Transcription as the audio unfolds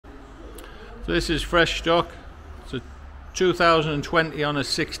So this is fresh stock. It's a 2020 on a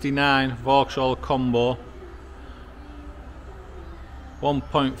 69 Vauxhall combo,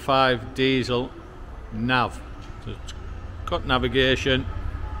 1.5 diesel nav. So it's got navigation.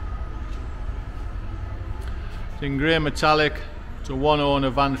 It's in grey metallic. It's a one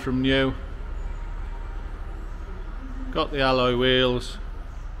owner van from new. Got the alloy wheels.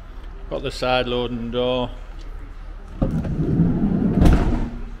 Got the side loading door.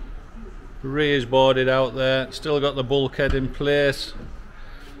 The rear's boarded out there. Still got the bulkhead in place.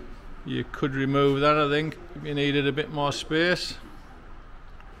 You could remove that, I think, if you needed a bit more space.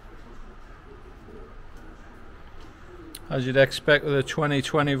 As you'd expect with a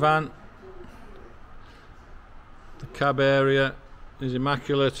 2020 van. The cab area is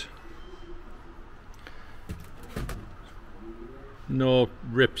immaculate. No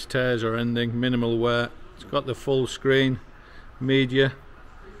rips, tears or anything, minimal wear. It's got the full screen media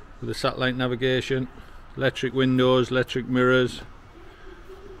with the satellite navigation, electric windows, electric mirrors.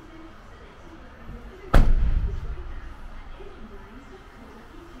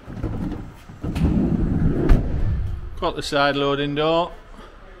 Got the side loading door.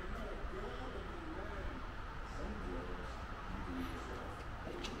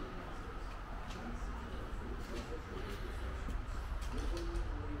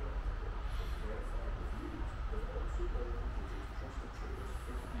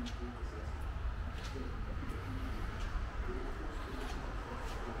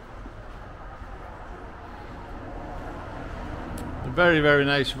 A very, very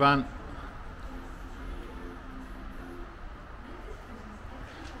nice van.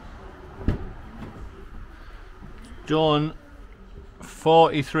 Done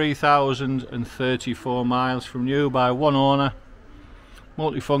 43,034 miles from new by one owner.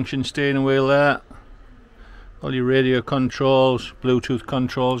 Multifunction steering wheel there. All your radio controls, Bluetooth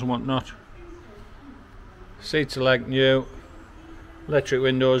controls and whatnot. Seats are like new. Electric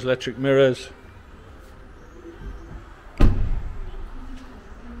windows, electric mirrors.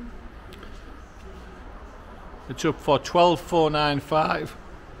 It's up for 12,495.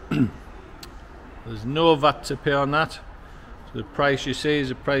 There's no VAT to pay on that. So the price you see is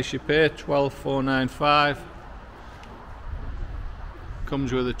the price you pay, 12,495.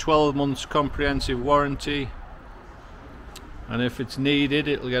 Comes with a 12 months comprehensive warranty. And if it's needed,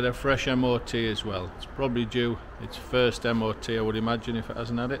 it'll get a fresh MOT as well. It's probably due its first MOT, I would imagine, if it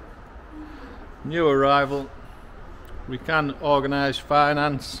hasn't had it. New arrival. We can organise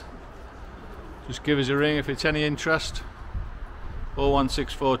finance. Just give us a ring if it's any interest.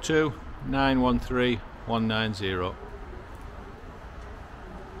 01642 913 190.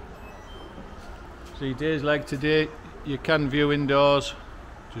 See, days like today, you can view indoors.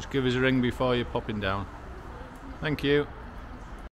 Just give us a ring before you're popping down. Thank you.